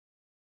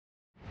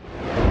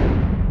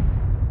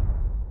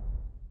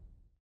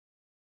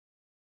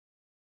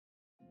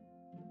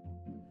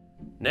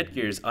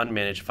NETGEAR's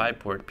unmanaged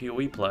 5-port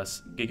PoE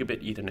Plus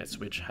Gigabit Ethernet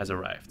switch has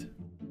arrived.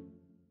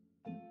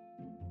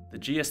 The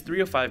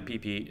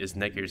GS305PP is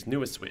NETGEAR's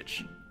newest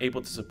switch,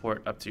 able to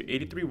support up to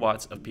 83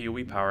 watts of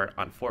PoE power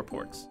on 4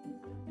 ports.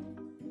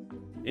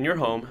 In your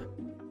home,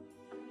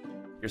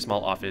 your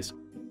small office,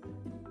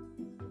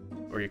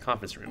 or your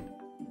conference room,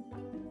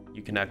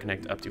 you can now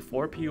connect up to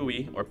 4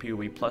 PoE or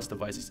PoE Plus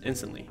devices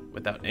instantly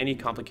without any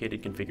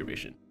complicated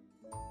configuration.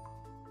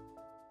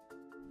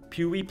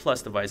 PoE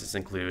Plus devices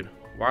include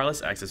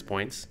wireless access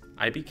points,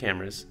 IP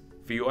cameras,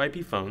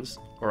 VoIP phones,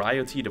 or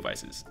IoT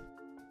devices.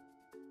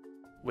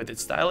 With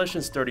its stylish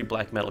and sturdy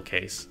black metal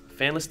case,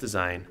 fanless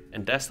design,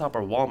 and desktop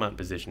or wall mount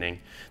positioning,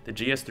 the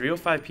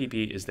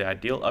GS305PP is the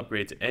ideal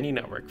upgrade to any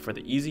network for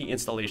the easy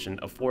installation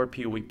of 4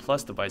 PoE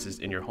Plus devices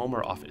in your home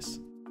or office.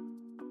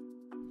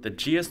 The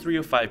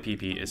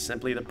GS305PP is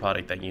simply the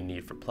product that you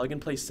need for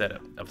plug-and-play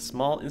setup of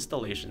small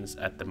installations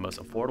at the most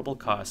affordable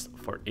cost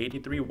for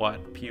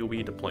 83-watt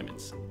PoE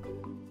deployments.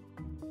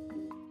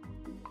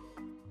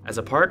 As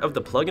a part of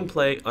the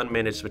plug-and-play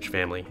unmanaged switch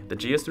family, the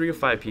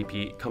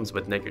GS305PP comes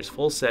with NETGEAR's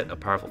full set of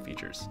powerful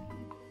features.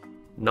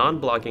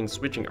 Non-blocking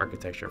switching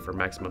architecture for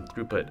maximum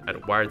throughput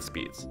at wired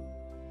speeds.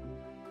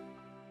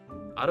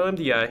 Auto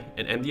MDI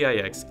and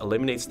MDIX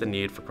eliminates the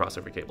need for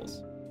crossover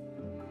cables.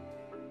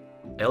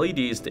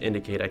 LEDs to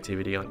indicate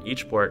activity on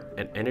each port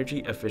and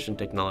energy-efficient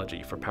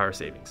technology for power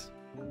savings.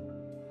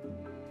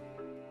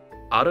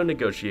 Auto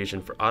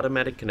negotiation for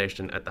automatic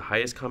connection at the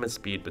highest common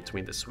speed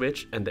between the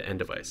switch and the end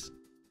device.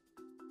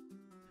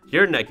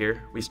 Here at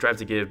NETGEAR, we strive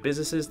to give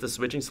businesses the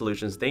switching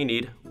solutions they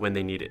need when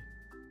they need it.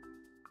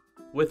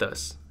 With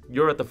us,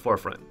 you're at the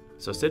forefront,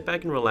 so sit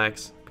back and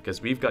relax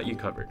because we've got you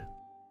covered.